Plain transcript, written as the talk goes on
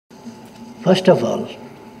First of all,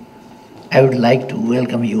 I would like to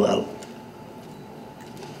welcome you all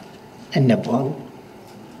in Nepal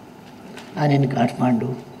and in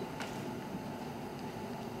Kathmandu.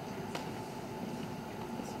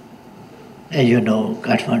 As you know,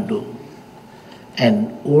 Kathmandu,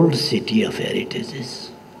 an old city of heritages,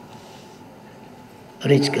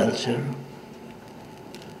 rich culture,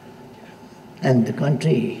 and the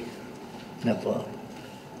country, Nepal,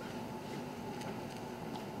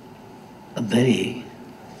 a very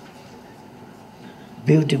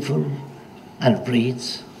beautiful and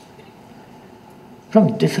rich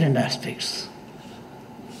from different aspects.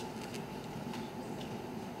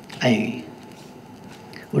 I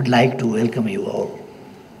would like to welcome you all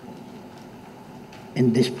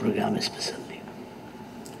in this program especially.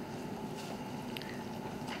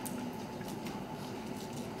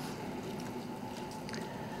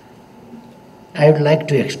 I would like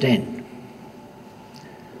to extend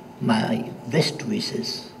my best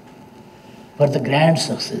wishes for the grand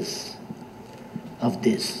success of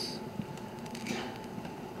this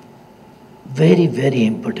very, very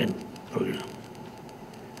important program,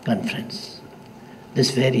 conference,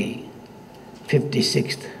 this very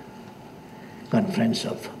 56th conference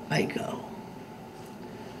of ICAO.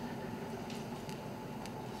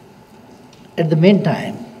 At the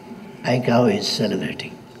meantime, ICAO is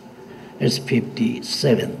celebrating its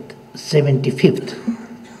 75th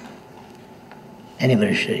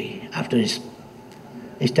anniversary after its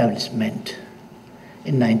establishment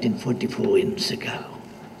in 1944 in Chicago.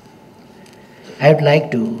 I would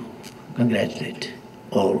like to congratulate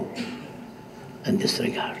all in this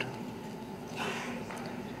regard.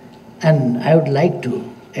 And I would like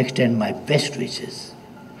to extend my best wishes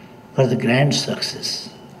for the grand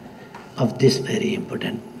success of this very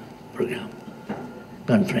important program,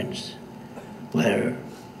 conference, where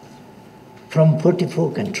from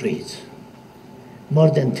 44 countries, more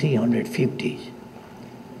than 350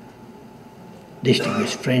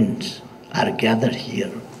 distinguished friends are gathered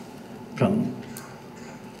here from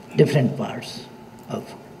different parts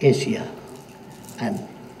of Asia and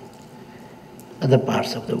other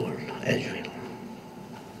parts of the world as well.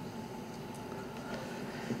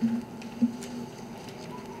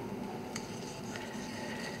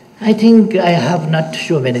 I think I have not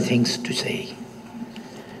so many things to say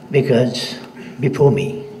because before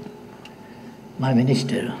me, my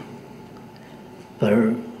Minister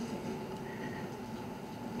for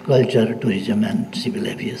Culture, Tourism and Civil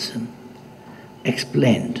Aviation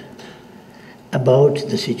explained about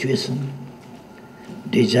the situation,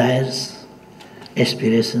 desires,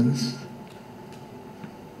 aspirations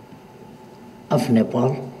of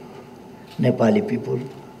Nepal, Nepali people,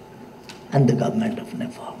 and the government of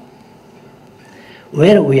Nepal.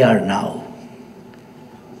 Where we are now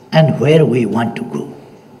and where we want to go,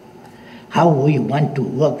 how we want to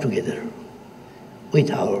work together with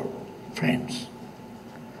our friends.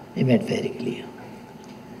 He made very clear.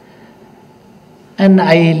 And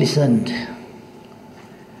I listened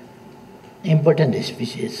important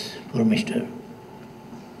speeches for Mr.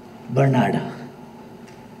 Bernard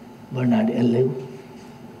Ellew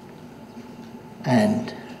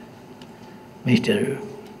and Mr.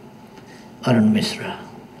 Arun Misra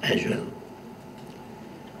as well.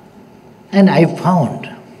 And I found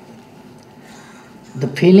the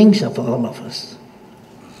feelings of all of us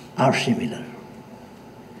are similar.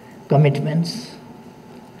 Commitments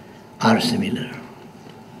are similar.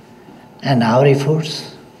 And our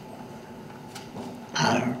efforts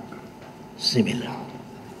are similar.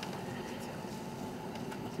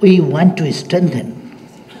 We want to strengthen,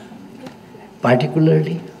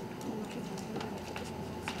 particularly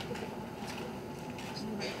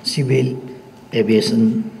civil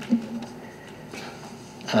aviation,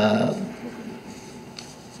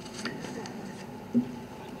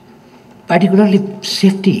 particularly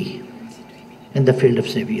safety in the field of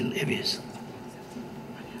civil aviation.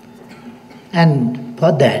 And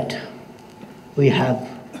for that, we have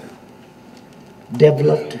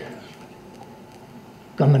developed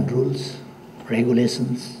common rules,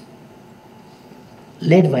 regulations,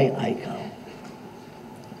 led by ICAO.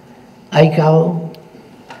 ICAO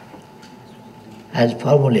has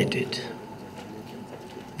formulated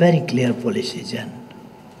very clear policies and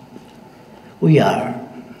we are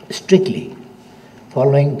strictly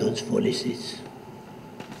following those policies.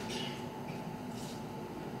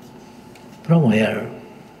 From where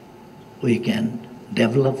we can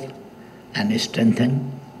develop and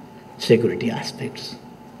strengthen security aspects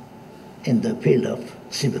in the field of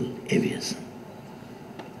civil aviation.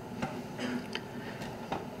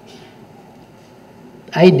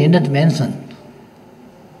 I need not mention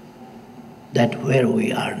that where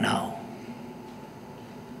we are now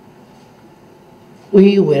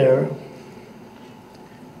We were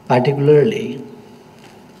particularly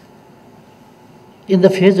in the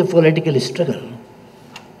phase of political struggle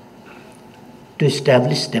to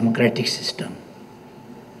establish democratic system.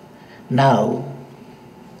 Now,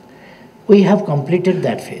 we have completed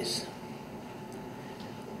that phase.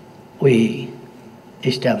 We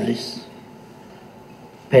established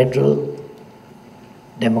Federal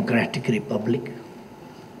Democratic Republic.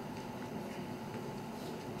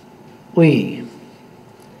 We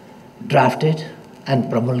drafted and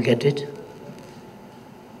promulgated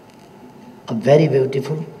a very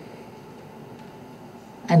beautiful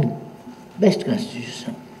and best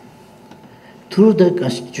constitution through the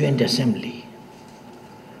Constituent Assembly,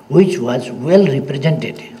 which was well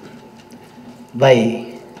represented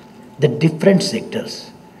by the different sectors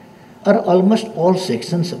or almost all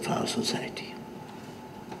sections of our society.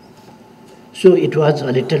 So it was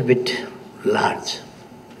a little bit large,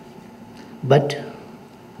 but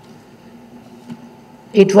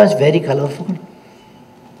it was very colorful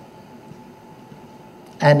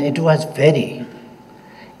and it was very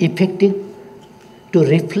effective to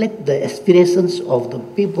reflect the aspirations of the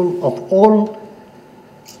people of all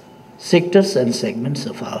sectors and segments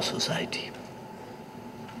of our society.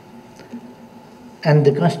 And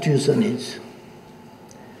the Constitution is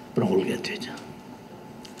promulgated.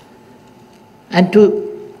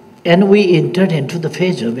 And we entered into the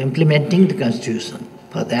phase of implementing the Constitution.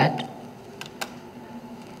 For that,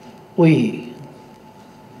 we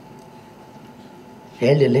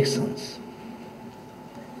held elections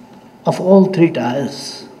of all three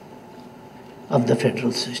tiers of the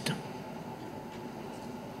federal system.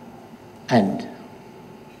 And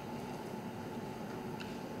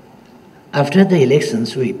after the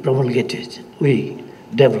elections, we promulgated, we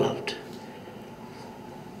developed,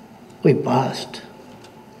 we passed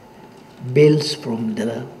bills from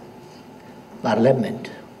the parliament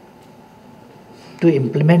to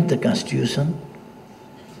implement the Constitution,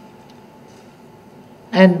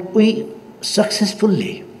 and we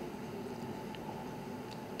successfully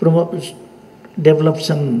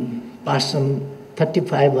developed passed some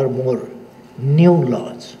 35 or more new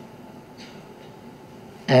laws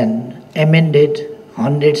and amended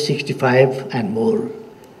 165 and more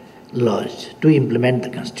laws to implement the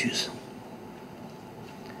Constitution.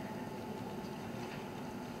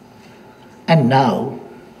 And now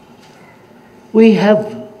we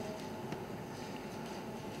have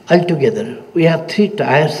altogether, we have three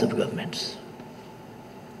tiers of governments: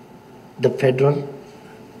 the federal,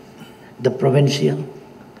 the provincial,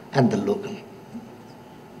 and the local.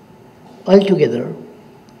 Altogether,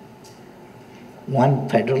 one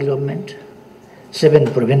federal government,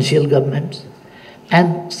 7 provincial governments,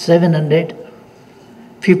 and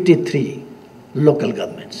 753 local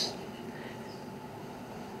governments.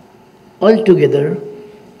 Altogether,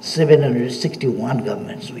 761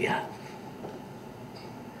 governments we have.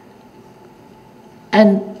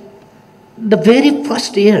 And the very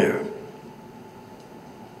first year,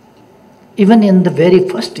 even in the very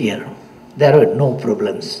first year, there were no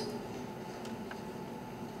problems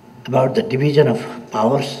about the division of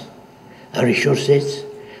powers, resources,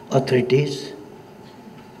 authorities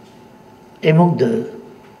among the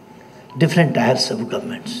different tiers of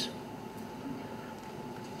governments,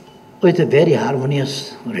 with a very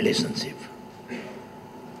harmonious relationship.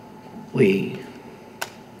 We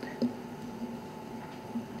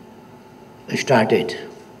started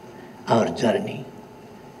our journey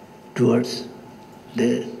towards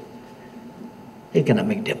the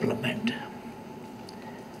economic development.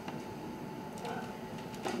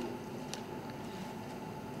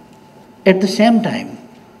 At the same time,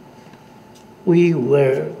 we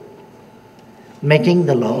were making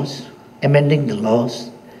the laws, amending the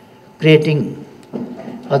laws, creating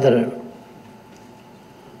other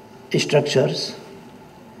structures.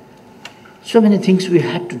 So many things we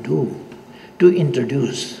had to do to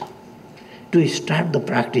introduce, to start the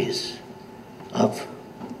practice of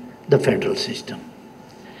the federal system.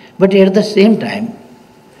 But at the same time,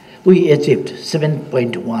 we achieved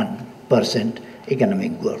 7.1%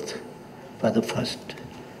 economic growth for the first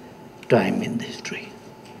time in the history.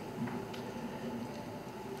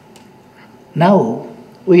 Now,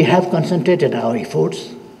 we have concentrated our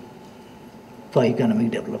efforts for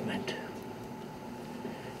economic development.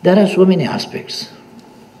 There are so many aspects: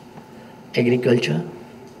 agriculture,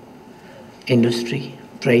 industry,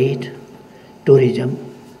 trade, tourism,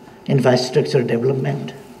 infrastructure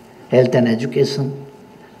development, health and education,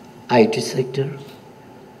 IT sector,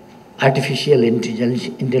 artificial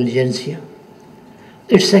intelligence,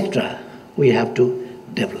 etc. we have to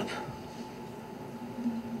develop.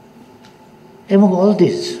 Among all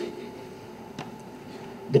this,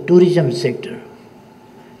 the tourism sector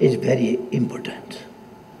is very important.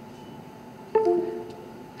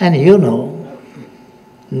 And you know,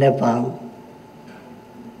 Nepal,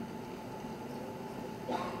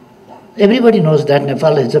 everybody knows that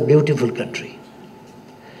Nepal is a beautiful country.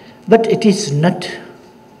 But it is not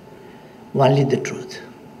only the truth.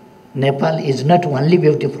 Nepal is not only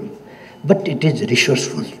beautiful, but it is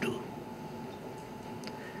resourceful too.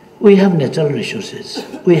 We have natural resources.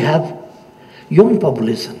 We have young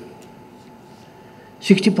population.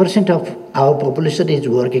 60% of our population is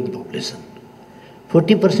working population.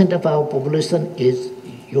 40% of our population is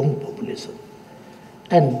young population.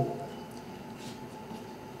 And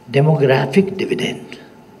demographic dividend,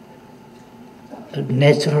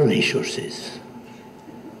 natural resources.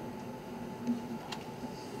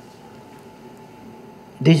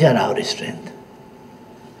 These are our strength.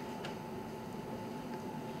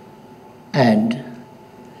 And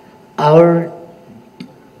our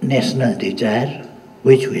national desire,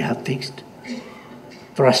 which we have fixed,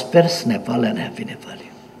 prosperous Nepal and happy Nepali.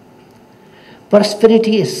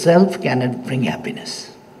 Prosperity itself cannot bring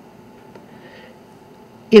happiness.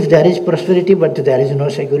 If there is prosperity but there is no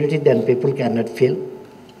security, then people cannot feel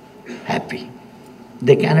happy.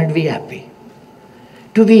 They cannot be happy.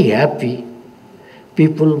 To be happy,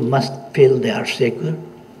 people must feel they are secure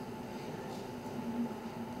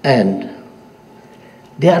and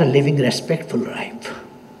they are living respectful life.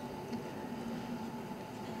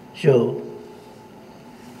 So,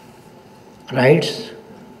 rights,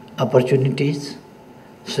 opportunities,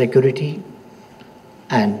 security,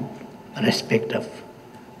 and respect of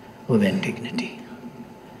human dignity,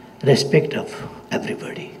 respect of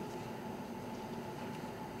everybody.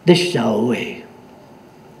 This is our way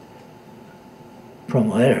from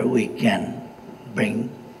where we can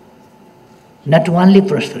bring not only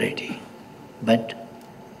prosperity, but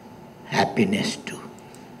happiness too.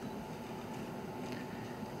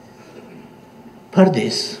 For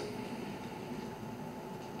this,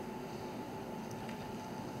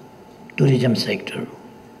 tourism sector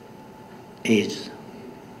is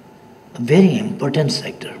a very important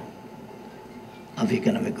sector of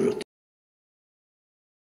economic growth.